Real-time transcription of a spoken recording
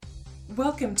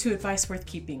Welcome to Advice Worth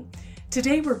Keeping.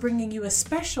 Today we're bringing you a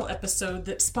special episode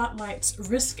that spotlights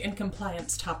risk and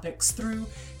compliance topics through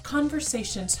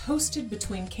conversations hosted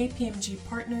between KPMG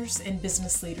partners and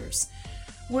business leaders.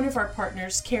 One of our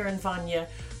partners, Karen Vanya,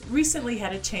 recently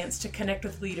had a chance to connect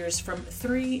with leaders from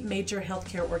three major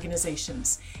healthcare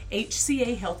organizations: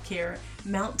 HCA Healthcare,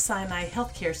 Mount Sinai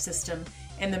Healthcare System,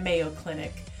 and the Mayo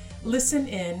Clinic. Listen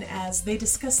in as they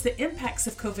discuss the impacts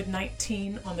of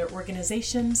COVID-19 on their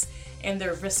organizations and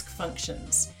their risk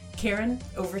functions. Karen,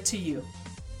 over to you.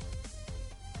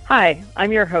 Hi,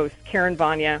 I'm your host, Karen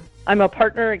Vanya. I'm a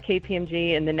partner at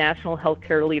KPMG and the National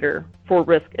Healthcare Leader for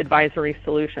Risk Advisory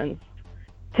Solutions.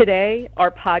 Today, our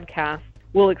podcast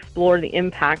will explore the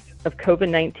impact of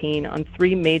COVID-19 on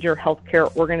three major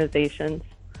healthcare organizations,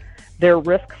 their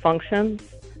risk functions,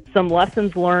 some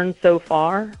lessons learned so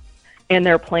far, and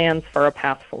their plans for a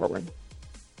path forward.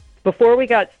 Before we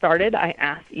got started, I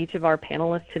asked each of our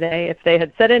panelists today if they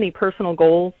had set any personal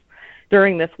goals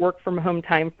during this work from home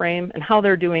timeframe and how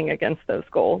they're doing against those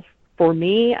goals. For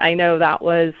me, I know that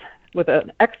was with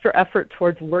an extra effort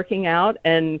towards working out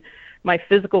and my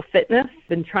physical fitness.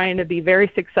 Been trying to be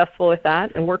very successful with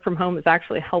that, and work from home has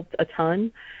actually helped a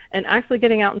ton, and actually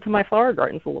getting out into my flower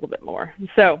gardens a little bit more.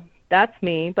 So that's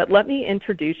me, but let me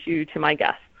introduce you to my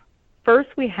guests. First,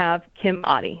 we have Kim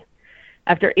Otte.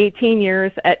 After 18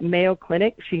 years at Mayo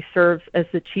Clinic, she serves as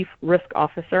the Chief Risk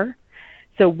Officer.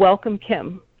 So welcome,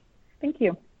 Kim. Thank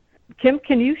you. Kim,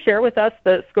 can you share with us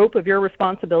the scope of your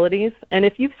responsibilities and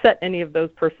if you've set any of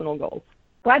those personal goals?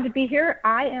 Glad to be here.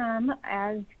 I am,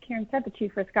 as Karen said, the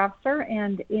Chief Risk Officer,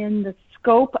 and in the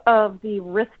scope of the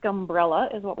risk umbrella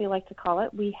is what we like to call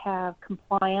it. We have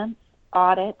compliance,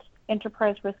 audit,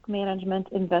 enterprise risk management,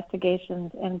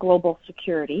 investigations, and global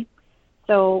security.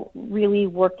 So really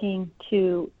working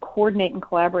to coordinate and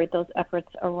collaborate those efforts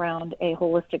around a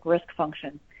holistic risk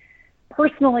function.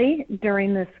 Personally,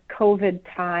 during this COVID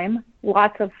time,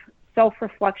 lots of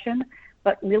self-reflection,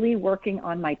 but really working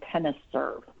on my tennis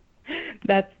serve.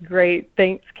 That's great.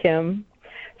 Thanks, Kim.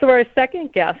 So our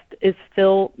second guest is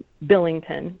Phil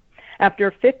Billington.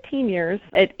 After 15 years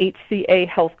at HCA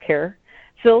Healthcare,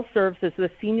 Phil serves as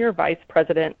the Senior Vice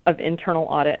President of Internal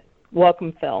Audit.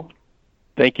 Welcome, Phil.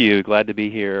 Thank you. Glad to be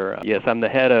here. Yes, I'm the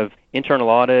head of internal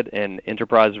audit and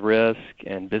enterprise risk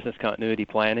and business continuity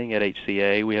planning at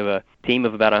HCA. We have a team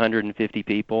of about 150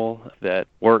 people that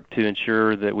work to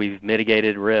ensure that we've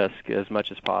mitigated risk as much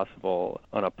as possible.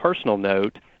 On a personal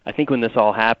note, I think when this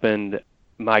all happened,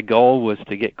 my goal was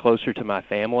to get closer to my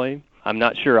family. I'm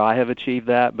not sure I have achieved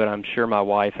that, but I'm sure my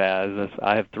wife has.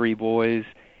 I have three boys,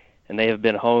 and they have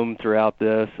been home throughout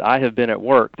this. I have been at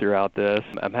work throughout this.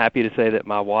 I'm happy to say that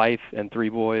my wife and three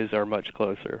boys are much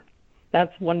closer.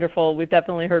 That's wonderful. We've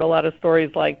definitely heard a lot of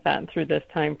stories like that through this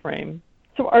time frame.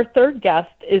 So our third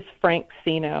guest is Frank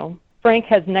Seno. Frank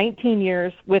has 19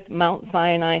 years with Mount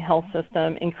Sinai Health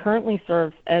System and currently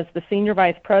serves as the Senior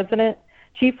Vice President,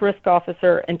 Chief Risk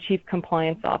Officer, and Chief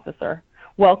Compliance Officer.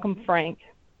 Welcome, Frank.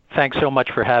 Thanks so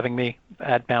much for having me.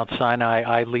 At Mount Sinai,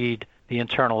 I lead the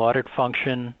internal audit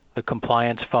function, the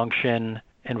compliance function,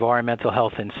 environmental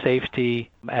health and safety,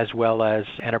 as well as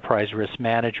enterprise risk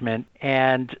management.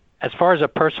 And as far as a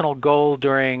personal goal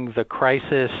during the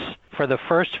crisis, for the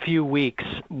first few weeks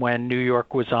when New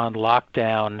York was on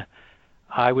lockdown,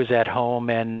 I was at home,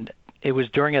 and it was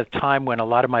during a time when a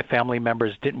lot of my family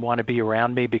members didn't want to be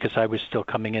around me because I was still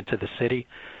coming into the city.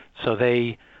 So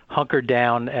they hunkered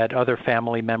down at other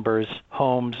family members'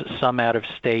 homes, some out of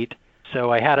state.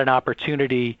 So I had an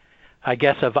opportunity, I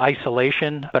guess, of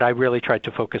isolation, but I really tried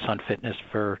to focus on fitness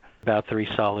for about 3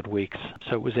 solid weeks.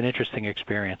 So it was an interesting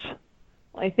experience.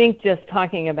 I think just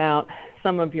talking about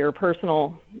some of your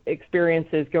personal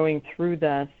experiences going through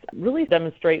this really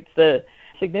demonstrates the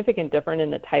significant difference in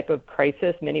the type of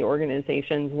crisis many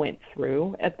organizations went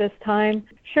through at this time.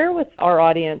 Share with our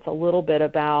audience a little bit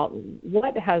about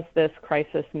what has this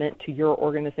crisis meant to your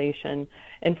organization.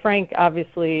 And Frank,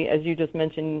 obviously, as you just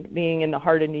mentioned, being in the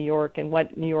heart of New York and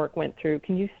what New York went through,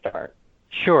 can you start?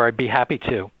 Sure, I'd be happy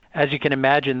to. As you can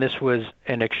imagine, this was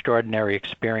an extraordinary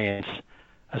experience,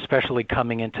 especially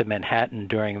coming into Manhattan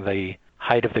during the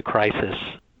height of the crisis.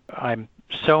 I'm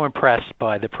so impressed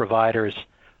by the providers,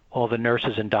 all the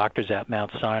nurses and doctors at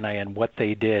Mount Sinai, and what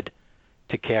they did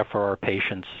to care for our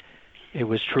patients. It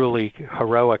was truly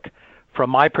heroic. From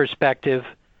my perspective,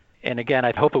 and again,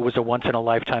 I hope it was a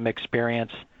once-in-a-lifetime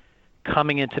experience,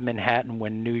 coming into Manhattan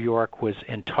when New York was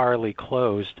entirely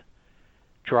closed,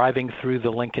 driving through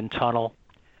the Lincoln Tunnel,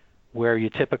 where you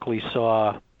typically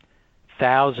saw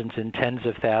thousands and tens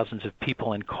of thousands of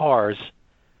people in cars.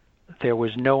 There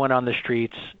was no one on the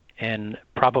streets, and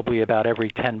probably about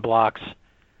every 10 blocks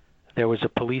there was a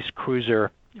police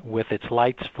cruiser with its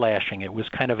lights flashing. It was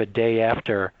kind of a day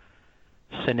after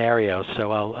scenario,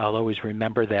 so I'll always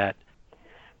remember that.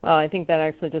 Well, I think that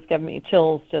actually just gave me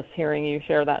chills just hearing you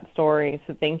share that story,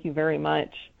 so thank you very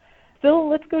much. Phil,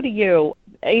 let's go to you.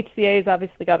 HCA has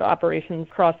obviously got operations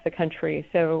across the country,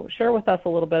 so share with us a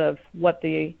little bit of what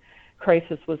the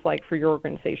crisis was like for your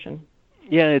organization.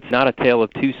 Yeah, it's not a tale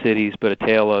of two cities, but a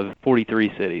tale of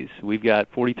 43 cities. We've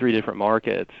got 43 different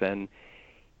markets, and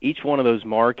each one of those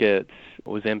markets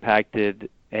was impacted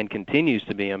and continues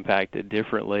to be impacted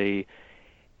differently.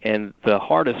 And the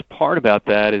hardest part about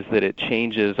that is that it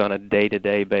changes on a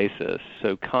day-to-day basis.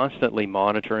 So constantly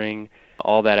monitoring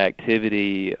all that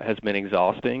activity has been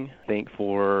exhausting, I think,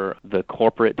 for the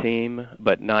corporate team,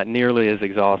 but not nearly as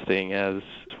exhausting as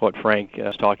what Frank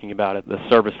was talking about at the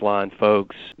service line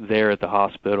folks there at the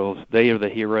hospitals. They are the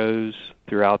heroes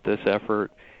throughout this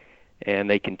effort, and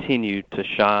they continue to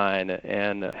shine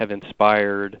and have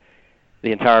inspired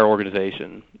the entire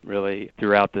organization, really,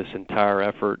 throughout this entire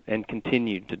effort, and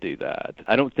continued to do that.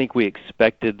 I don't think we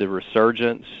expected the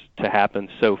resurgence to happen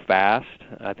so fast.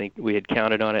 I think we had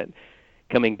counted on it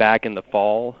coming back in the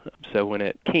fall. So when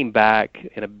it came back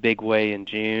in a big way in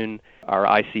June, our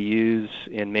ICUs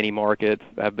in many markets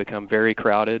have become very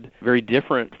crowded, very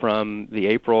different from the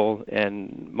April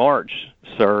and March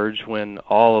surge when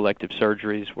all elective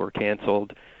surgeries were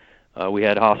canceled. We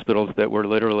had hospitals that were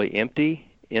literally empty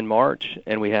in March,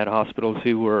 and we had hospitals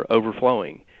who were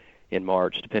overflowing in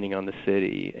March, depending on the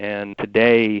city. And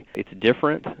today, it's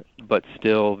different, but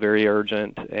still very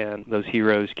urgent, and those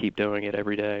heroes keep doing it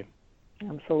every day.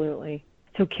 Absolutely.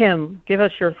 So, Kim, give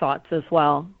us your thoughts as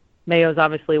well. Mayo is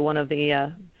obviously one of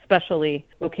the specialty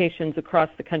locations across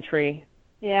the country.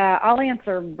 Yeah, I'll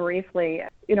answer briefly.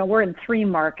 We're in 3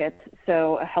 markets,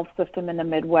 so a health system in the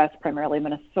Midwest, primarily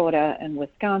Minnesota and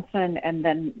Wisconsin, and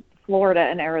then Florida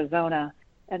and Arizona.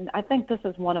 And I think this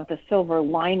is one of the silver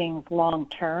linings long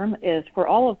term, is for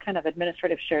all of kind of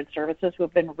administrative shared services who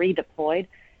have been redeployed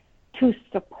to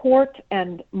support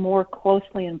and more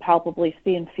closely and palpably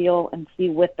see and feel and see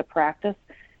with the practice,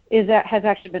 has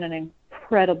actually been an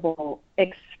incredible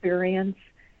experience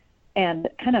and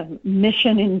kind of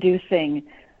mission-inducing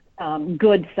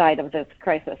good side of this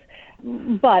crisis.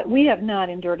 But we have not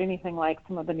endured anything like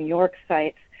some of the New York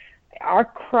sites. Our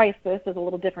crisis is a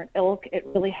little different ilk. It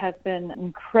really has been an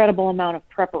incredible amount of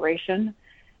preparation.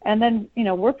 And then,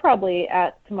 we're probably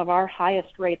at some of our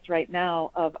highest rates right now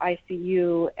of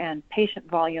ICU and patient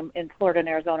volume in Florida and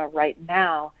Arizona right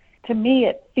now. To me,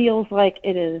 it feels like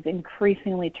it is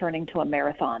increasingly turning to a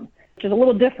marathon, which is a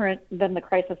little different than the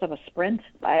crisis of a sprint.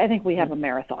 I think we have a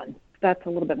marathon. That's a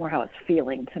little bit more how it's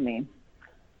feeling to me.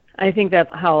 I think that's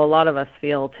how a lot of us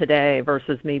feel today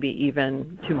versus maybe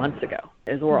even 2 months ago,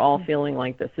 is we're all feeling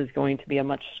like this is going to be a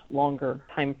much longer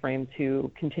time frame to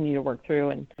continue to work through.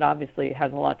 And it obviously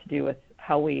has a lot to do with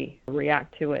how we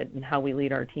react to it and how we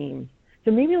lead our teams.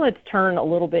 So maybe let's turn a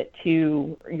little bit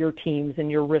to your teams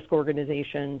and your risk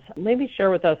organizations. Maybe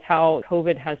share with us how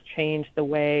COVID has changed the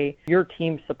way your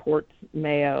team supports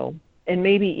Mayo, and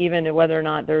maybe even whether or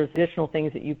not there's additional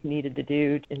things that you've needed to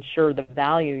do to ensure the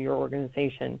value your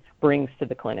organization brings to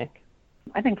the clinic.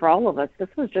 I think for all of us, this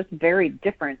was just very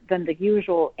different than the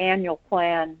usual annual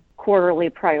plan, quarterly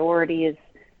priorities,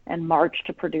 and march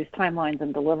to produce timelines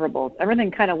and deliverables.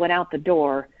 Everything kind of went out the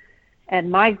door, and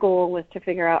my goal was to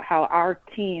figure out how our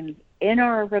teams, in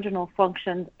our original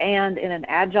functions and in an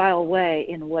agile way,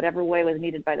 in whatever way was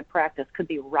needed by the practice, could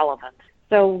be relevant.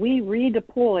 So we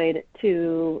redeployed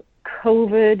to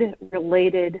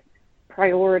COVID-related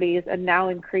priorities, and now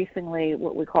increasingly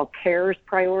what we call CARES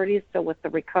priorities, so with the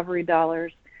recovery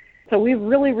dollars. So we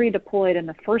really redeployed in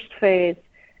the first phase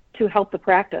to help the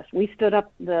practice. We stood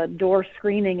up the door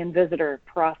screening and visitor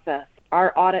process.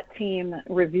 Our audit team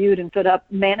reviewed and stood up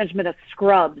management of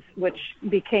scrubs, which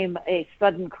became a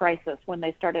sudden crisis when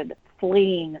they started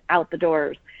fleeing out the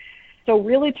doors. So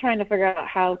really trying to figure out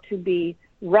how to be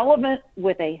relevant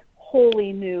with a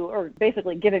wholly new, or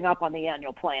basically giving up on the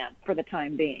annual plan for the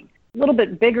time being. A little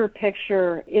bit bigger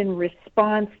picture, in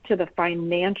response to the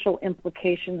financial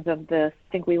implications of this,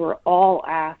 I think we were all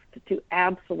asked to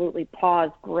absolutely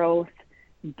pause growth,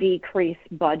 decrease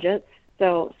budgets.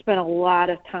 So spent a lot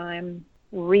of time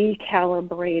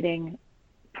recalibrating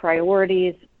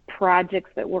priorities,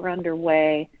 projects that were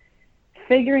underway,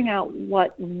 figuring out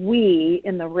what we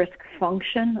in the risk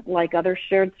function, like other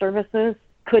shared services,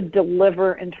 could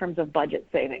deliver in terms of budget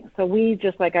savings. So we,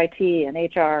 just like IT and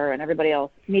HR and everybody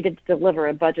else, needed to deliver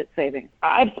a budget savings.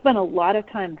 I've spent a lot of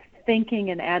time thinking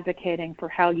and advocating for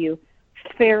how you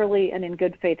fairly and in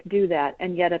good faith do that,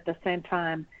 and yet at the same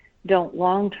time don't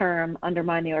long-term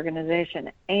undermine the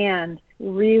organization, and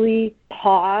really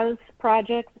pause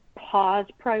projects, pause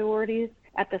priorities,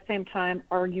 at the same time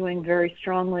arguing very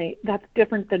strongly that's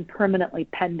different than permanently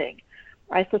pending.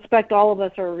 I suspect all of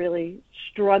us are really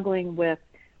struggling with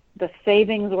the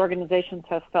savings organizations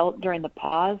have felt during the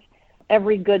pause.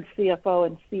 Every good CFO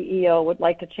and CEO would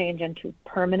like to change into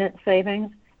permanent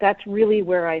savings. That's really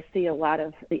where I see a lot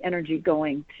of the energy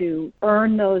going, to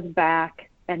earn those back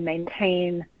and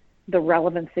maintain the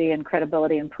relevancy and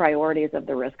credibility and priorities of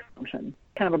the risk function.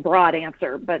 Kind of a broad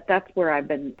answer, but that's where I've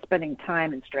been spending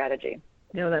time and strategy.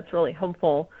 No, that's really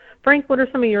helpful. Frank, what are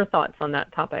some of your thoughts on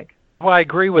that topic? Well, I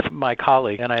agree with my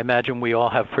colleague, and I imagine we all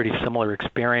have pretty similar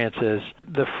experiences.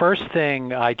 The first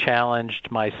thing I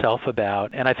challenged myself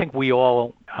about, and I think we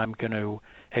all, I'm going to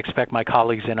expect my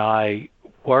colleagues and I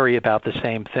worry about the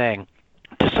same thing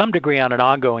to some degree on an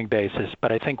ongoing basis,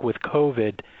 but I think with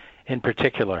COVID in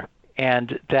particular,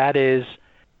 and that is,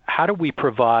 how do we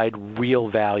provide real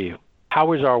value?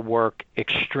 How is our work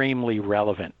extremely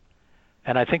relevant?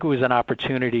 And I think it was an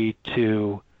opportunity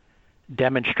to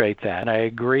demonstrate that. And I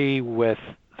agree with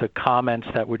the comments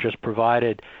that were just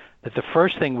provided that the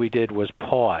first thing we did was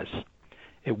pause.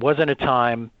 It wasn't a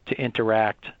time to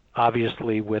interact,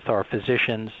 obviously, with our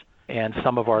physicians and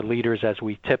some of our leaders as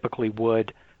we typically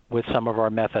would with some of our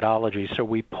methodologies. So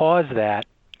we paused that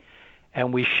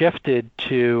and we shifted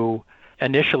to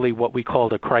initially what we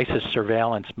called a crisis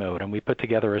surveillance mode, and we put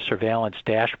together a surveillance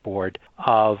dashboard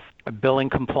of billing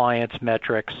compliance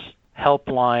metrics,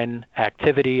 helpline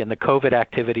activity, and the COVID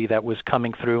activity that was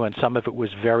coming through, and some of it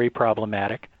was very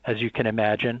problematic, as you can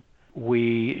imagine.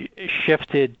 We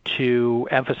shifted to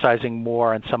emphasizing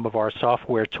more on some of our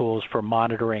software tools for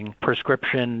monitoring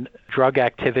prescription drug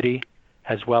activity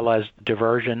as well as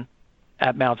diversion.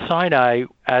 At Mount Sinai,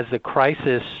 as the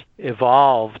crisis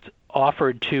evolved,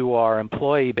 offered to our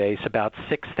employee base, about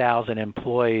 6,000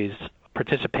 employees,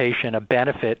 participation, a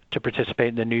benefit to participate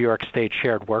in the New York State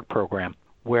Shared Work Program,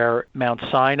 where Mount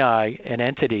Sinai, an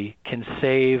entity, can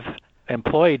save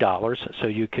employee dollars. So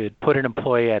you could put an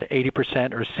employee at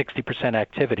 80% or 60%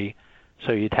 activity,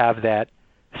 so you'd have that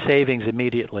savings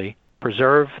immediately,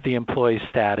 preserve the employee's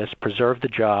status, preserve the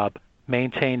job,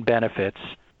 maintain benefits.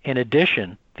 In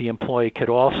addition, the employee could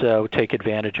also take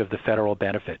advantage of the federal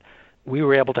benefit. We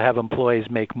were able to have employees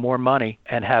make more money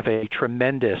and have a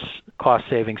tremendous cost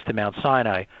savings to Mount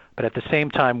Sinai, but at the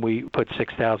same time we put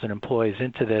 6,000 employees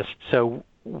into this. So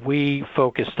we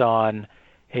focused on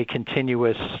a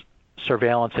continuous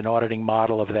surveillance and auditing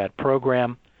model of that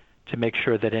program to make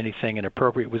sure that anything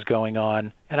inappropriate was going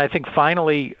on. And I think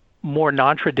finally, more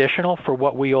non-traditional for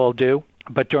what we all do,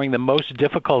 but during the most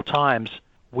difficult times,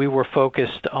 we were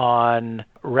focused on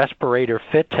respirator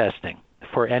fit testing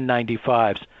for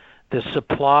N95s. The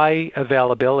supply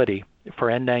availability for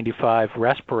N95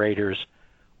 respirators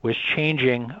was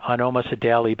changing on almost a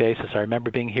daily basis. I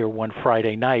remember being here one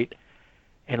Friday night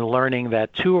and learning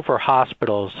that two of our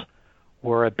hospitals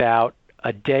were about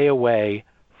a day away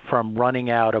from running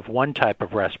out of one type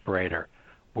of respirator.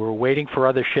 We were waiting for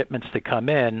other shipments to come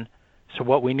in, so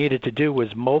what we needed to do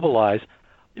was mobilize.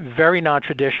 Very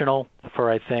non-traditional for,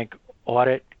 I think,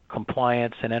 audit,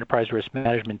 compliance, and enterprise risk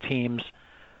management teams.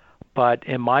 But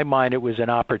in my mind, it was an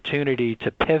opportunity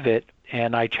to pivot,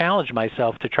 and I challenged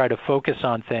myself to try to focus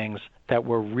on things that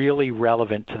were really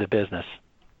relevant to the business.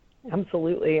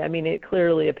 Absolutely. I mean, it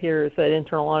clearly appears that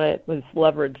internal audit was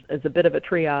leveraged as a bit of a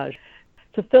triage.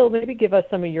 So Phil, maybe give us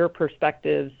some of your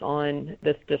perspectives on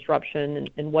this disruption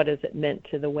and what has it meant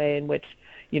to the way in which,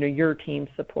 your team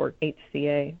support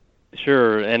HCA.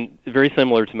 Sure, and very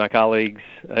similar to my colleagues'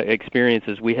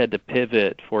 experiences, we had to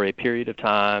pivot for a period of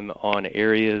time on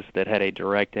areas that had a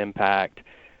direct impact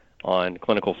on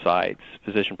clinical sites,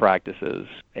 physician practices,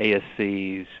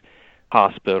 ASCs,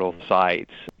 hospital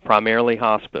sites, primarily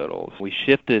hospitals. We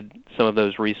shifted some of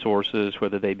those resources,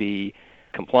 whether they be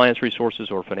compliance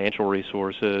resources or financial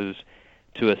resources,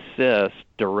 to assist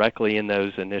directly in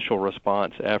those initial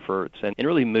response efforts, and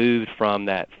really moved from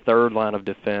that third line of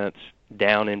defense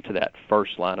down into that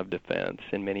first line of defense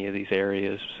in many of these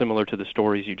areas, similar to the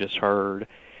stories you just heard.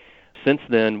 Since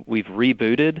then, we've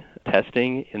rebooted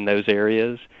testing in those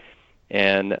areas,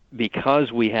 and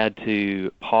because we had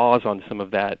to pause on some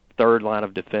of that third line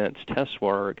of defense test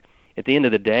work, at the end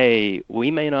of the day,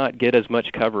 we may not get as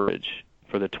much coverage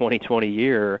for the 2020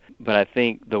 year, but I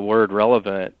think the word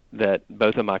relevant that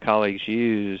both of my colleagues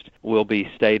used will be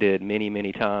stated many,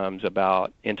 many times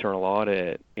about internal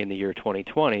audit in the year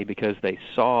 2020, because they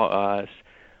saw us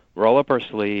roll up our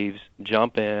sleeves,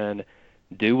 jump in,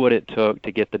 do what it took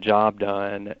to get the job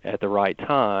done at the right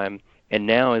time. And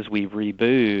now as we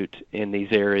reboot in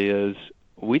these areas,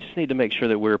 We just need to make sure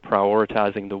that we're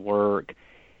prioritizing the work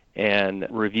and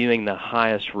reviewing the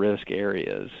highest risk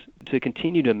areas to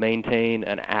continue to maintain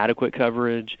an adequate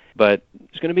coverage, but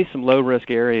there's going to be some low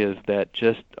risk areas that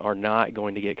just are not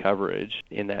going to get coverage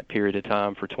in that period of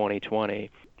time for 2020.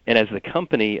 And as the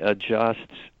company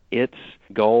adjusts its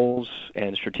goals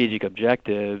and strategic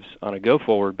objectives on a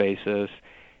go-forward basis,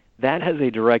 that has a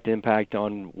direct impact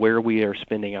on where we are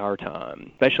spending our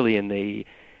time, especially in the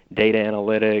data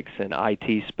analytics and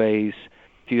IT space.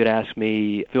 If you had asked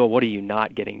me, Phil, what are you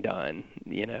not getting done,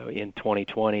 in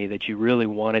 2020 that you really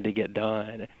wanted to get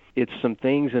done? It's some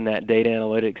things in that data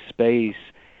analytics space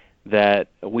that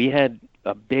we had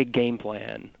a big game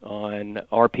plan on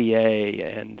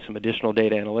RPA and some additional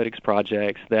data analytics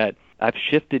projects that I've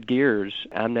shifted gears.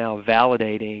 I'm now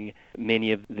validating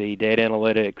many of the data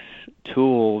analytics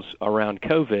tools around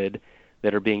COVID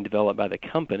that are being developed by the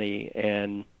company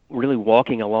and really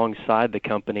walking alongside the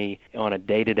company on a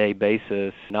day-to-day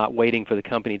basis, not waiting for the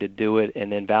company to do it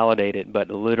and then validate it, but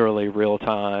literally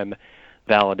real-time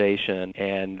validation.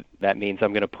 And that means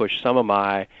I'm going to push some of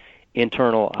my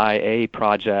internal IA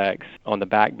projects on the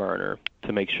back burner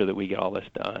to make sure that we get all this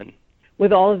done.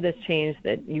 With all of this change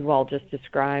that you've all just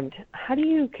described, how do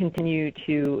you continue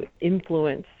to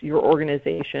influence your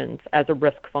organizations as a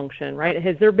risk function, right?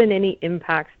 Has there been any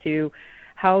impacts to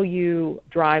how you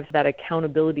drive that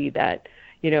accountability that,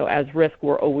 as risk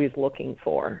we're always looking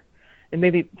for? And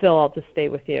maybe, Phil, I'll just stay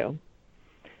with you.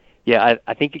 Yeah,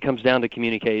 I think it comes down to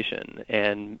communication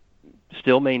and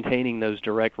still maintaining those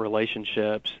direct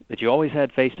relationships that you always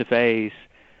had face-to-face,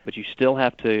 but you still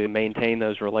have to maintain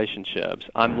those relationships.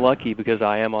 I'm lucky because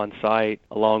I am on site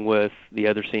along with the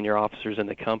other senior officers in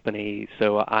the company,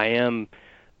 so I am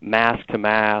mask to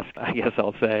mask, I guess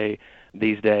I'll say,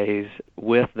 these days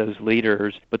with those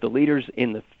leaders. But the leaders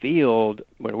in the field,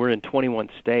 when we're in 21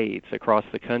 states across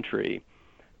the country,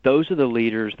 those are the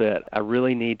leaders that I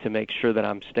really need to make sure that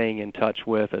I'm staying in touch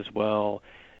with as well,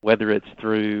 whether it's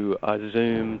through a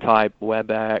Zoom-type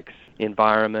WebEx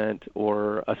environment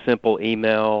or a simple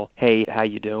email, hey, how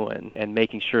you doing? And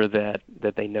making sure that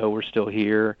they know we're still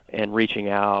here and reaching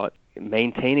out.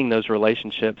 Maintaining those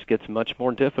relationships gets much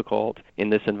more difficult in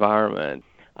this environment.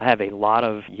 I have a lot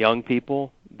of young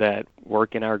people that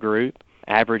work in our group.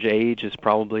 Average age is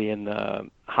probably in the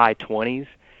high 20s,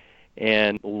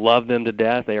 and love them to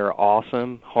death. They are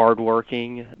awesome,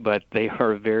 hardworking, but they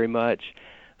are very much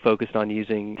focused on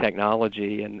using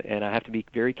technology, and I have to be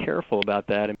very careful about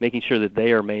that and making sure that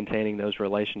they are maintaining those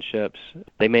relationships.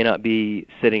 They may not be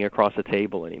sitting across a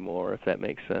table anymore, if that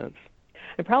makes sense.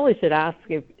 I probably should ask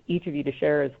if each of you to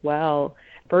share as well,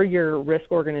 for your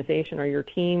risk organization, are your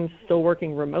teams still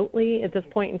working remotely at this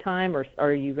point in time, or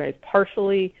are you guys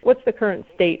partially? What's the current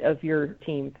state of your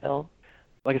team, Phil?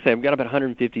 Like I said, I've got about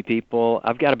 150 people.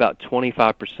 I've got about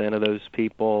 25% of those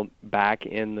people back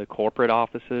in the corporate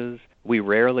offices. We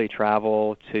rarely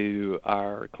travel to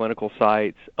our clinical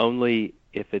sites, only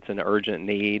if it's an urgent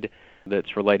need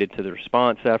that's related to the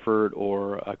response effort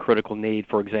or a critical need.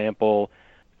 For example,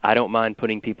 I don't mind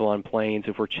putting people on planes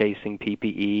if we're chasing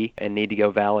PPE and need to go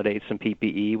validate some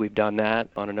PPE. We've done that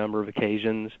on a number of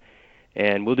occasions.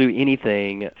 And we'll do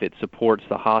anything if it supports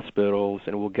the hospitals,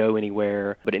 and we'll go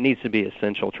anywhere, but it needs to be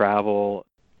essential travel.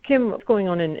 Kim, what's going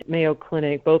on in Mayo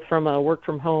Clinic, both from a work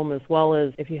from home as well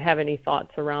as if you have any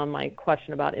thoughts around my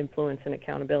question about influence and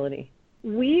accountability?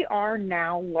 We are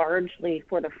now largely,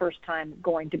 for the first time,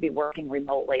 going to be working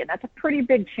remotely, and that's a pretty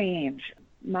big change.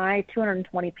 My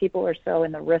 220 people or so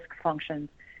in the risk functions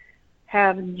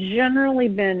have generally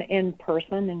been in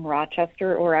person in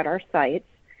Rochester or at our sites.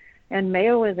 And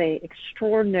Mayo is a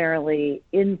extraordinarily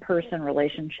in-person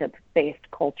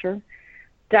relationship-based culture.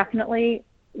 Definitely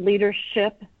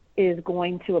leadership is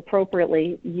going to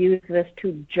appropriately use this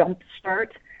to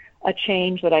jumpstart a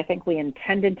change that I think we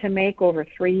intended to make over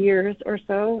 3 years or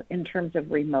so in terms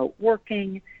of remote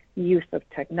working, use of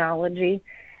technology.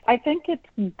 I think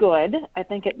it's good. I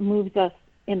think it moves us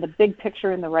in the big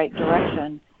picture in the right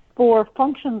direction. For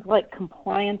functions like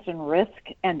compliance and risk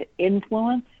and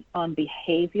influence on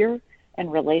behavior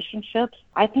and relationships,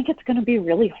 I think it's going to be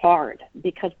really hard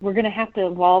because we're going to have to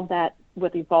evolve that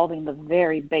with evolving the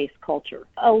very base culture.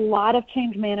 A lot of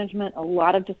change management, a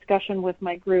lot of discussion with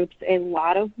my groups, a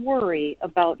lot of worry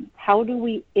about how do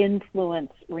we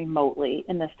influence remotely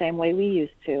in the same way we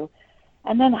used to.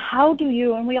 And then how do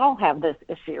you, and we all have this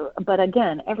issue, but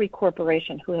again, every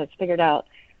corporation who has figured out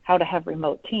how to have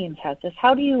remote teams has this.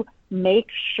 How do you make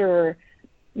sure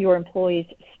your employees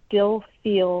still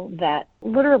feel that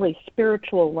literally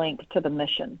spiritual link to the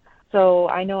mission? So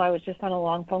I know I was just on a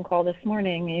long phone call this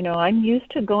morning. I'm used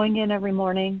to going in every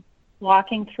morning,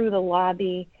 walking through the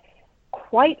lobby,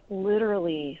 quite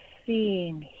literally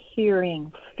seeing,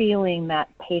 hearing, feeling that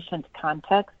patient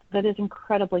context that is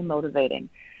incredibly motivating.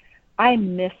 I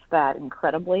miss that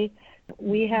incredibly.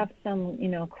 We have some,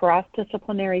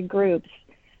 cross-disciplinary groups,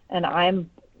 and I'm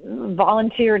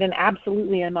volunteered and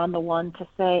absolutely am on the one to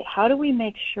say, how do we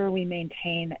make sure we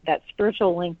maintain that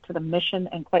spiritual link to the mission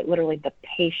and quite literally the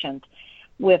patient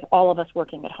with all of us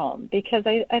working at home? Because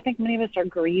I think many of us are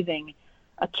grieving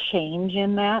a change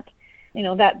in that.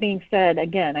 That being said,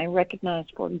 again, I recognize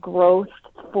for growth,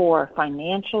 for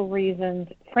financial reasons,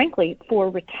 frankly, for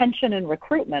retention and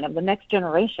recruitment of the next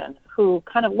generation who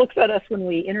kind of looks at us when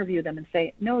we interview them and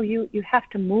say, no, you have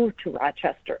to move to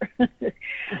Rochester.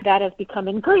 That has become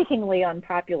increasingly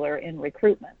unpopular in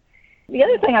recruitment. The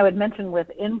other thing I would mention with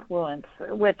influence,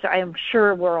 which I am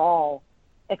sure we're all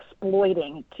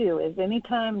exploiting too, is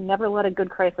anytime, never let a good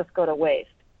crisis go to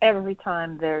waste. Every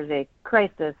time there's a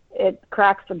crisis, it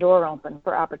cracks the door open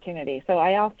for opportunity. So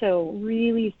I also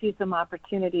really see some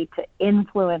opportunity to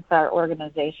influence our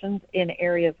organizations in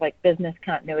areas like business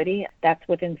continuity. That's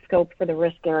within scope for the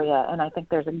risk area, and I think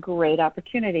there's a great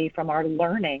opportunity from our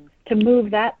learning to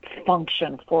move that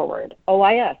function forward.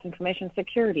 OIS, information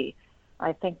security.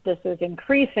 I think this is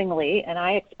increasingly, and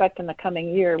I expect in the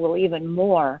coming year will even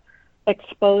more,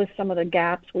 expose some of the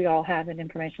gaps we all have in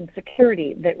information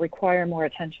security that require more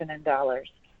attention and dollars.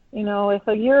 If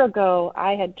a year ago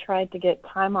I had tried to get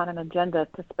time on an agenda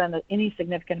to spend any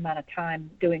significant amount of time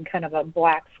doing kind of a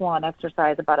black swan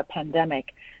exercise about a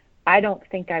pandemic, I don't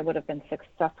think I would have been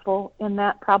successful in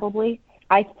that probably.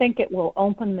 I think it will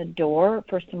open the door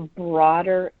for some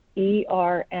broader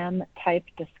ERM type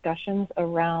discussions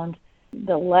around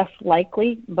the less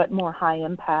likely but more high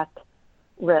impact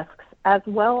risks, as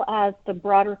well as the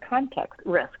broader context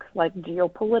risks like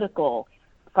geopolitical,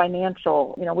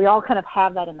 financial. We all kind of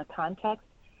have that in the context,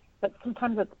 but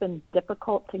sometimes it's been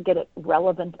difficult to get it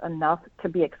relevant enough to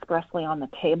be expressly on the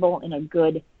table in a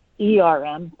good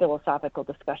ERM philosophical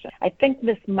discussion. I think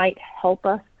this might help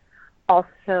us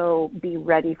also be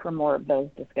ready for more of those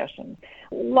discussions.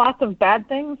 Lots of bad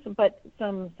things, but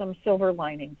some silver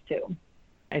linings too.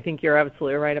 I think you're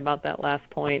absolutely right about that last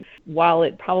point. While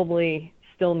it probably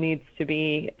still needs to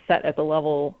be set at the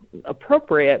level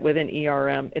appropriate within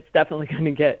ERM, it's definitely going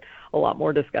to get a lot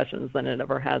more discussions than it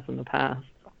ever has in the past.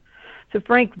 So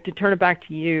Frank, to turn it back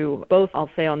to you, both I'll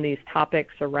say on these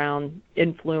topics around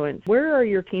influence, where are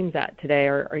your teams at today?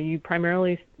 Are you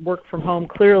primarily work from home?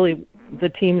 Clearly the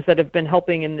teams that have been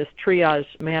helping in this triage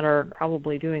manner are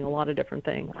probably doing a lot of different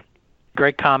things.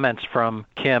 Great comments from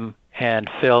Kim and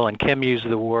Phil, and Kim used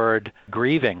the word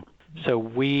grieving. So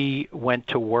we went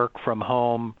to work from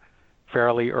home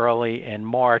fairly early in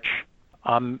March.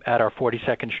 I'm at our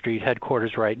 42nd Street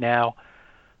headquarters right now.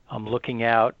 I'm looking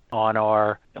out on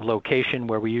our location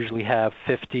where we usually have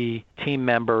 50 team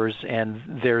members, and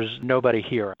there's nobody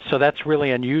here. So that's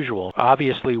really unusual.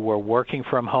 Obviously, we're working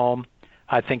from home.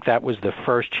 I think that was the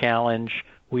first challenge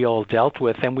we all dealt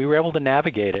with, and we were able to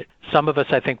navigate it. Some of us,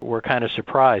 I think, were kind of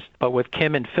surprised. But what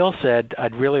Kim and Phil said,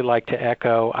 I'd really like to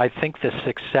echo. I think the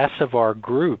success of our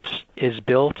groups is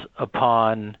built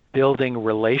upon building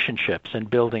relationships and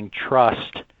building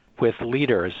trust with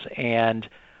leaders. And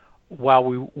while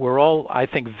we were all, I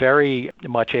think, very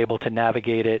much able to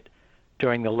navigate it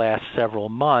during the last several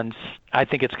months, I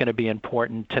think it's going to be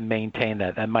important to maintain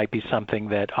that. That might be something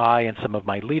that I and some of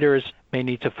my leaders may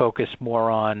need to focus more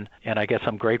on, and I guess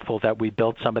I'm grateful that we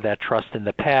built some of that trust in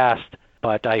the past,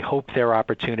 but I hope there are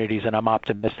opportunities, and I'm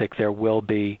optimistic there will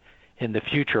be in the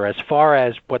future. As far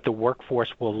as what the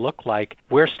workforce will look like,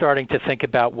 we're starting to think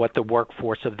about what the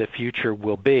workforce of the future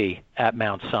will be at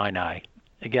Mount Sinai.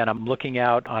 Again, I'm looking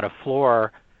out on a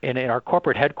floor, and in our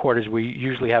corporate headquarters, we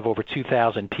usually have over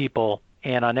 2,000 people.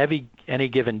 And on any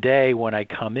given day when I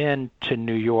come in to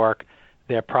New York,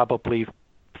 there are probably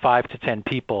 5 to 10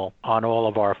 people on all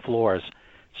of our floors.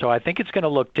 So I think it's going to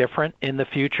look different in the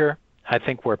future. I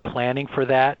think we're planning for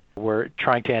that. We're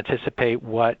trying to anticipate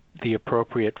what the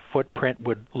appropriate footprint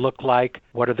would look like,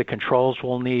 what are the controls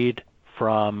we'll need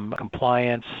from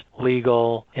compliance,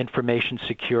 legal, information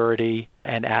security,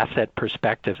 and asset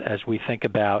perspectives as we think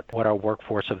about what our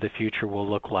workforce of the future will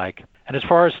look like. And as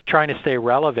far as trying to stay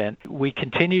relevant, we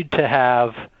continued to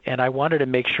have, and I wanted to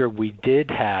make sure we did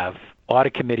have,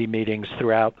 audit committee meetings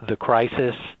throughout the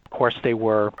crisis. Of course, they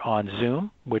were on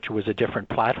Zoom, which was a different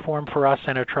platform for us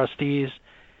and our trustees,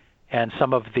 and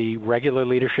some of the regular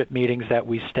leadership meetings that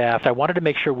we staffed. I wanted to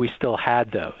make sure we still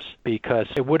had those because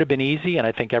it would have been easy, and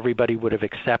I think everybody would have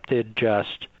accepted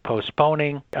just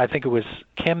postponing. I think it was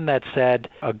Kim that said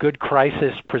a good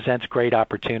crisis presents great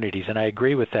opportunities, and I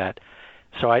agree with that.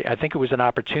 So I think it was an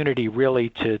opportunity really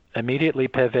to immediately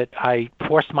pivot. I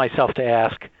forced myself to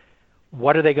ask,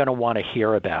 what are they going to want to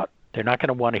hear about? They're not going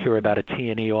to want to hear about a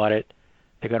T&E audit.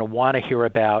 They're going to want to hear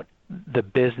about the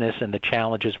business and the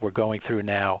challenges we're going through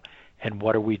now, and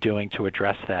what are we doing to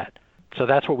address that. So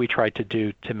that's what we tried to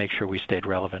do to make sure we stayed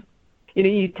relevant.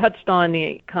 You touched on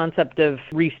the concept of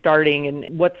restarting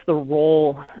and what's the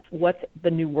role, what's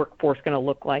the new workforce going to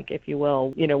look like, if you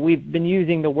will. We've been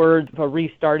using the words of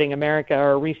restarting America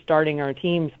or restarting our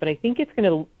teams, but I think it's going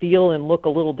to feel and look a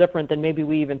little different than maybe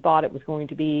we even thought it was going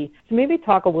to be. So maybe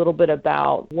talk a little bit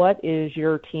about what is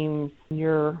your team's,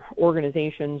 your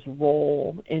organization's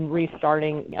role in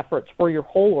restarting efforts for your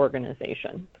whole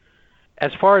organization?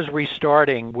 As far as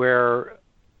restarting, we're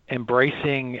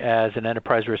embracing as an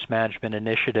enterprise risk management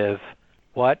initiative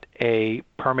what a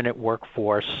permanent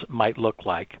workforce might look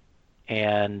like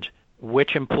and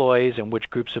which employees and which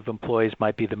groups of employees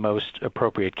might be the most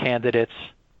appropriate candidates,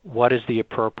 what is the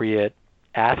appropriate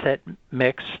asset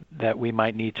mix that we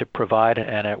might need to provide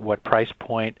and at what price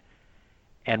point,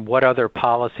 and what other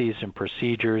policies and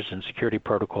procedures and security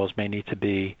protocols may need to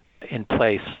be in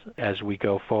place as we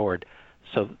go forward.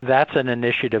 So that's an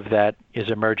initiative that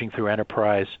is emerging through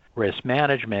enterprise risk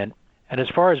management. And as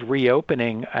far as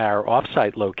reopening our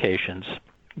offsite locations,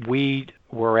 we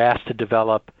were asked to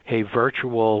develop a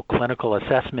virtual clinical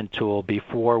assessment tool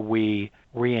before we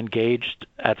re-engaged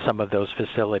at some of those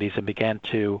facilities and began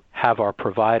to have our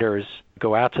providers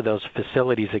go out to those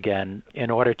facilities again in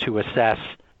order to assess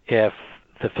if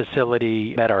the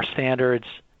facility met our standards,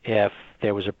 if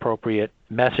there was appropriate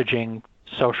messaging,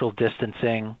 social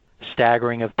distancing,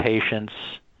 staggering of patients,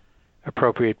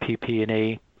 appropriate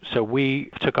PPE. So we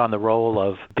took on the role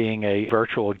of being a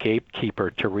virtual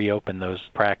gatekeeper to reopen those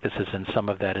practices, and some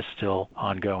of that is still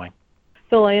ongoing.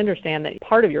 Phil, I understand that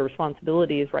part of your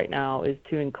responsibilities right now is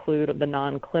to include the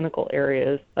non-clinical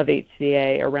areas of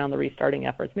HCA around the restarting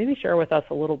efforts. Maybe share with us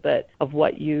a little bit of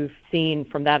what you've seen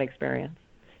from that experience.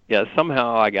 Yeah,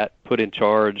 somehow I got put in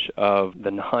charge of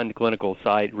the non-clinical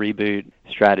site reboot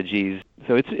strategies.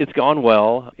 So it's gone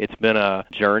well. It's been a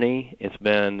journey. It's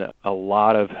been a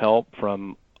lot of help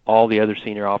from all the other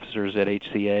senior officers at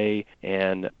HCA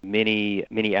and many,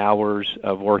 many hours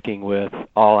of working with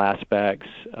all aspects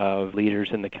of leaders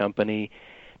in the company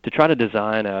to try to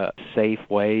design a safe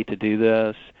way to do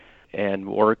this and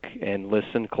work and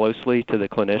listen closely to the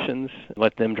clinicians,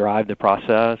 let them drive the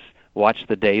process. Watch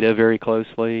the data very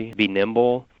closely, be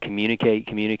nimble, communicate,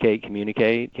 can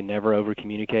never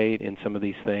over-communicate in some of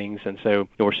these things. And so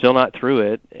we're still not through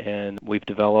it, and we've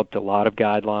developed a lot of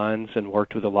guidelines and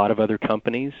worked with a lot of other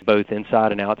companies, both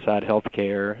inside and outside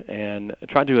healthcare, and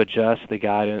tried to adjust the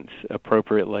guidance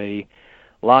appropriately.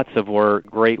 Lots of work,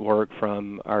 great work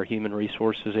from our human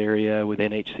resources area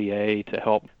within HCA to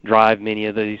help drive many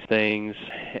of these things,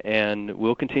 and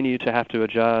we'll continue to have to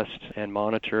adjust and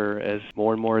monitor as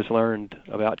more and more is learned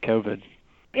about COVID.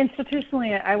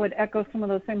 Institutionally, I would echo some of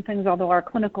those same things, although our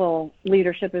clinical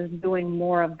leadership is doing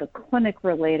more of the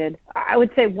clinic-related. I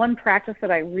would say one practice that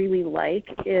I really like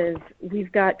is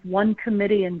we've got one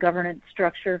committee and governance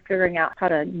structure figuring out how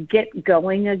to get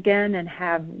going again and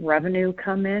have revenue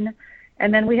come in.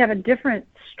 And then we have a different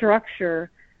structure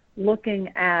looking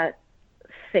at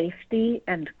safety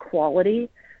and quality.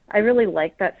 I really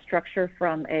like that structure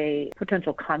from a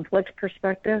potential conflict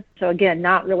perspective. So again,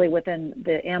 not really within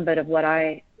the ambit of what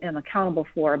I am accountable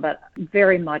for, but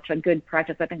very much a good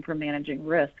practice, I think, for managing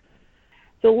risk.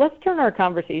 So let's turn our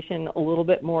conversation a little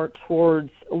bit more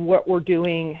towards what we're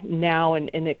doing now and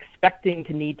expecting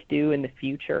to need to do in the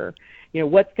future.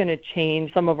 What's going to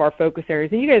change some of our focus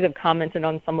areas? And you guys have commented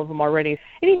on some of them already.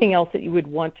 Anything else that you would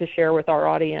want to share with our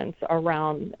audience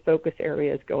around focus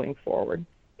areas going forward?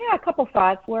 Yeah, a couple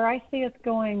thoughts where I see us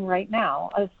going right now,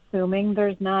 assuming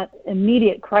there's not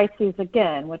immediate crises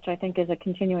again, which I think is a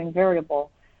continuing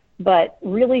variable, but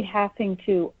really having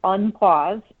to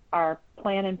unpause our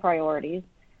plan and priorities,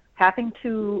 having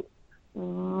to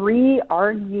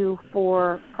re-argue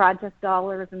for project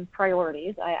dollars and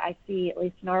priorities. I see, at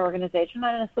least in our organization,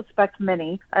 and I suspect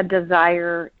many, a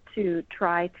desire to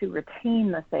try to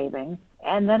retain the savings.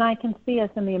 And then I can see us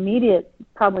in the immediate,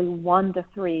 probably 1 to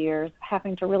 3 years,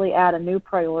 having to really add a new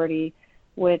priority,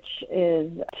 which is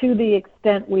to the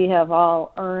extent we have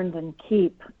all earned and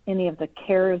keep any of the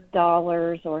CARES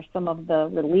dollars or some of the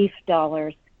relief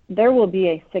dollars, there will be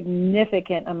a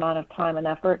significant amount of time and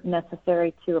effort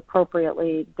necessary to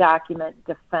appropriately document,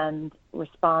 defend,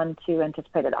 respond to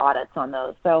anticipated audits on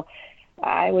those. So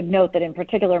I would note that in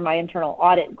particular, my internal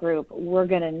audit group, we're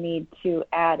going to need to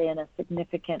add in a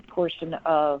significant portion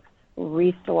of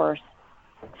resource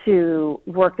to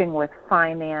working with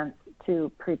finance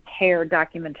to prepare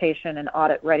documentation and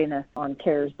audit readiness on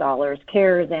CARES dollars,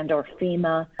 CARES and or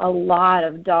FEMA, a lot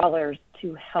of dollars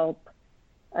to help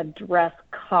address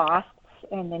costs,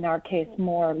 and in our case,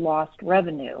 more lost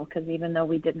revenue, because even though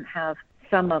we didn't have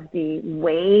some of the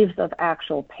waves of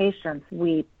actual patients,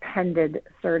 we pended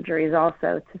surgeries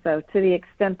also. So to the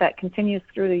extent that continues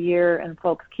through the year and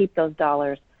folks keep those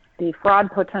dollars, the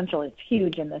fraud potential is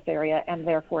huge in this area, and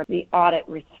therefore the audit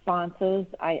responses,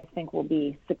 I think, will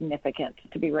be significant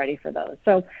to be ready for those.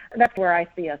 So that's where I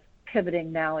see us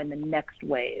pivoting now in the next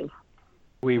wave.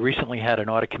 We recently had an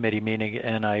audit committee meeting,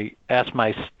 and I asked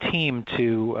my team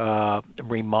to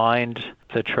remind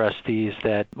the trustees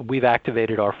that we've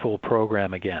activated our full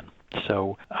program again.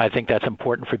 So I think that's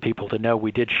important for people to know.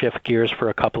 We did shift gears for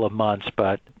a couple of months,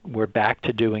 but we're back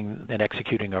to doing and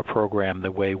executing our program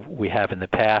the way we have in the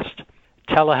past.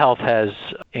 Telehealth has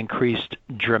increased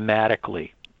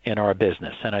dramatically in our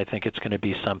business, and I think it's going to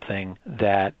be something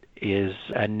that is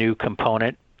a new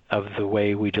component of the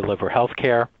way we deliver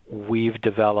healthcare. We've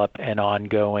developed an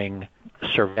ongoing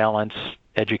surveillance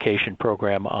education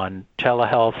program on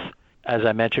telehealth. As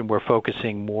I mentioned, we're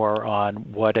focusing more on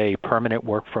what a permanent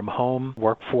work-from-home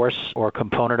workforce or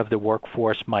component of the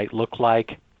workforce might look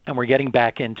like. And we're getting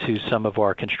back into some of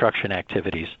our construction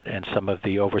activities and some of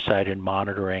the oversight and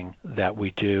monitoring that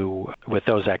we do with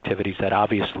those activities that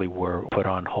obviously were put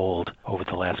on hold over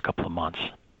the last couple of months.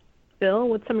 Bill,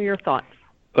 what's some of your thoughts?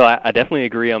 Well, I definitely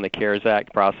agree on the CARES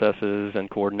Act processes and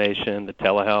coordination, the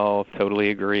telehealth, totally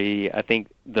agree. I think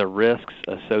the risks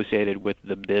associated with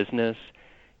the business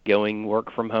going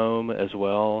work from home as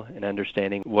well, and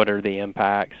understanding what are the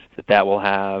impacts that will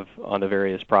have on the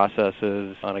various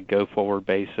processes on a go-forward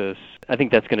basis. I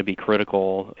think that's going to be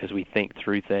critical as we think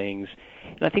through things.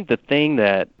 And I think the thing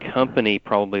that company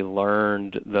probably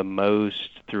learned the most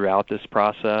throughout this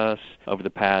process over the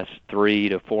past 3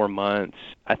 to 4 months,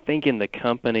 I think in the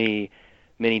company,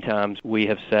 many times we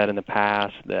have said in the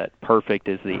past that perfect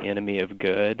is the enemy of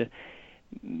good,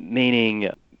 meaning,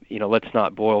 let's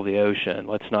not boil the ocean.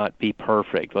 Let's not be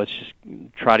perfect. Let's just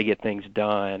try to get things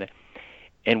done.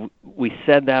 And we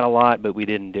said that a lot, but we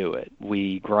didn't do it.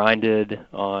 We grinded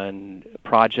on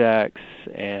projects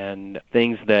and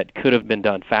things that could have been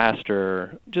done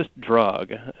faster, just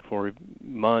drug for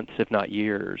months, if not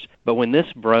years. But when this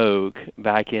broke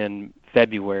back in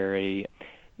February,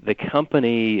 the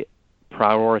company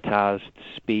prioritized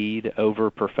speed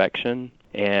over perfection.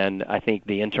 And I think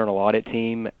the internal audit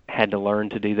team had to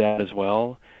learn to do that as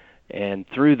well. And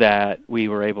through that, we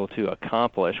were able to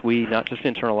accomplish, not just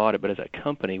internal audit, but as a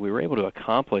company, we were able to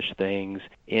accomplish things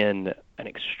in an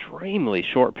extremely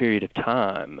short period of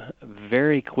time,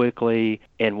 very quickly.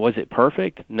 And was it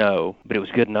perfect? No, but it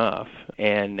was good enough.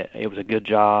 And it was a good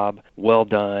job, well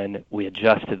done. We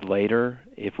adjusted later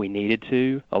if we needed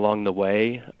to along the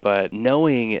way. But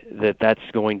knowing that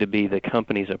that's going to be the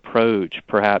company's approach,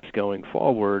 perhaps going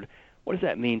forward, what does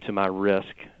that mean to my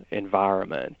risk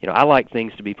environment? I like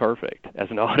things to be perfect.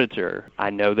 As an auditor, I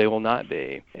know they will not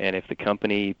be. And if the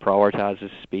company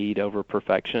prioritizes speed over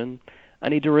perfection, I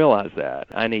need to realize that.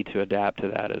 I need to adapt to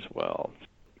that as well.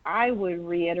 I would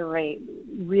reiterate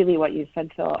really what you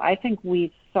said, Phil. I think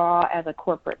we saw as a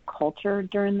corporate culture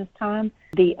during this time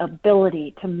the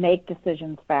ability to make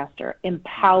decisions faster,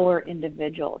 empower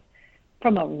individuals.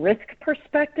 From a risk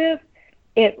perspective,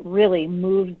 it really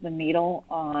moves the needle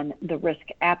on the risk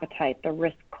appetite, the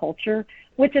risk culture,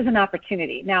 which is an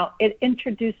opportunity. Now, it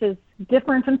introduces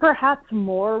different and perhaps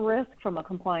more risk from a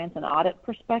compliance and audit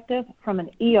perspective. From an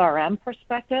ERM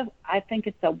perspective, I think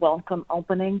it's a welcome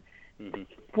opening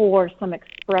for some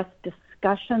express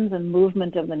discussions and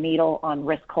movement of the needle on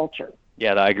risk culture.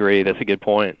 Yeah, I agree. That's a good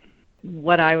point.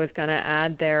 What I was going to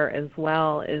add there as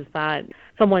well is that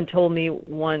someone told me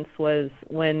once was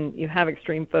when you have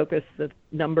extreme focus, the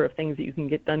number of things that you can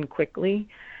get done quickly.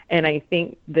 And I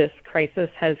think this crisis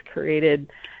has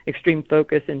created extreme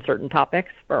focus in certain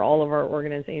topics for all of our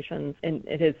organizations, and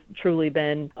it has truly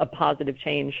been a positive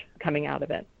change coming out of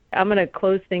it. I'm going to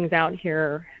close things out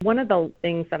here. One of the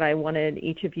things that I wanted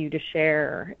each of you to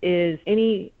share is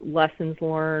any lessons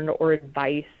learned or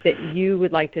advice that you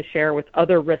would like to share with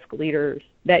other risk leaders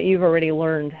that you've already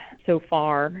learned so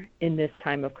far in this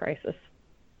time of crisis.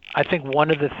 I think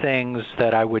one of the things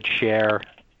that I would share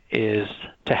is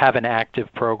to have an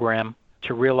active program,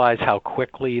 to realize how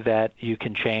quickly that you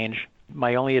can change.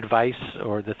 My only advice,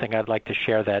 or the thing I'd like to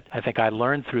share that I think I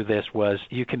learned through this, was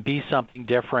you can be something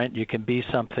different, you can be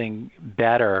something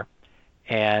better,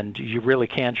 and you really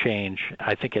can change.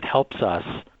 I think it helps us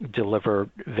deliver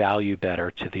value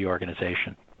better to the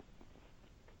organization.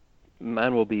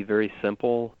 Mine will be very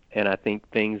simple. And I think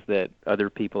things that other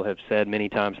people have said many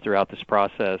times throughout this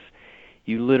process,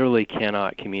 you literally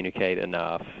cannot communicate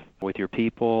enough with your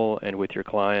people and with your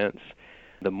clients.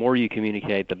 The more you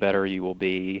communicate, the better you will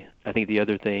be. I think the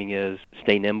other thing is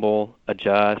stay nimble,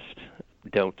 adjust,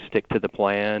 don't stick to the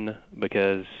plan,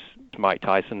 because Mike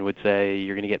Tyson would say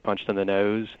you're going to get punched in the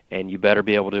nose, and you better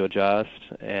be able to adjust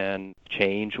and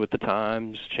change with the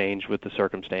times, change with the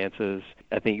circumstances.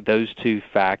 I think those two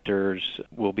factors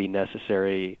will be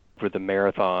necessary for the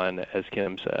marathon, as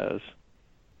Kim says.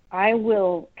 I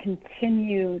will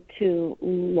continue to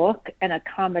look and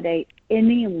accommodate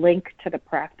any link to the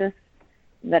practice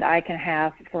that I can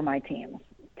have for my teams,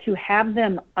 to have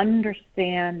them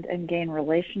understand and gain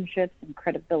relationships and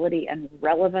credibility and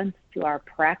relevance to our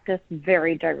practice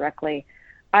very directly.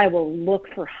 I will look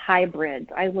for hybrids.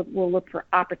 I will look for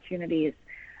opportunities.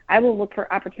 I will look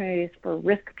for opportunities for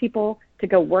risk people to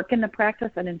go work in the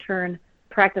practice, and in turn,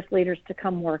 practice leaders to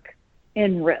come work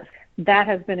in risk. That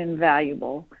has been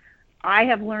invaluable. I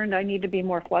have learned I need to be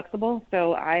more flexible,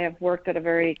 so I have worked at a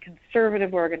very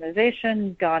conservative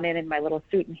organization, gone in my little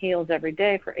suit and heels every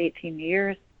day for 18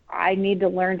 years. I need to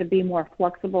learn to be more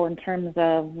flexible in terms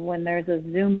of when there's a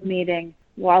Zoom meeting.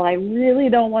 While I really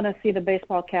don't want to see the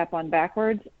baseball cap on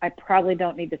backwards, I probably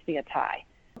don't need to see a tie.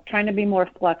 Trying to be more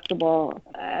flexible.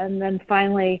 And then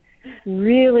finally,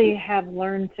 really have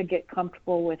learned to get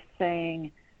comfortable with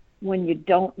saying, when you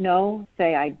don't know,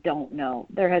 say, I don't know.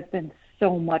 There has been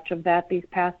so much of that these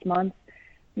past months.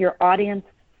 Your audience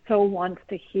so wants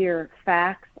to hear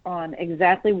facts on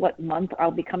exactly what month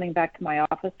I'll be coming back to my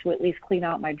office to at least clean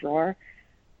out my drawer.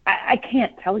 I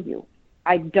can't tell you.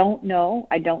 I don't know.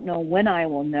 I don't know when I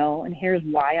will know, and here's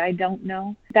why I don't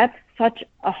know. That's such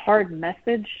a hard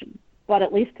message, but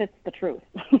at least it's the truth.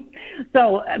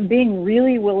 So being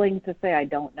really willing to say I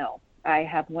don't know. I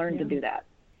have learned to do that.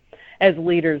 As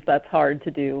leaders, that's hard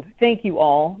to do. Thank you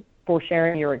all for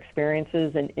sharing your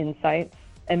experiences and insights,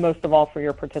 and most of all for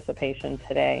your participation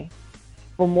today.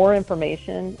 For more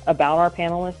information about our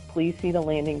panelists, please see the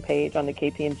landing page on the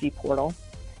KPMG portal.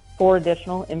 For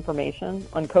additional information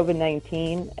on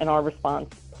COVID-19 and our response,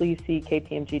 please see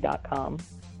kpmg.com.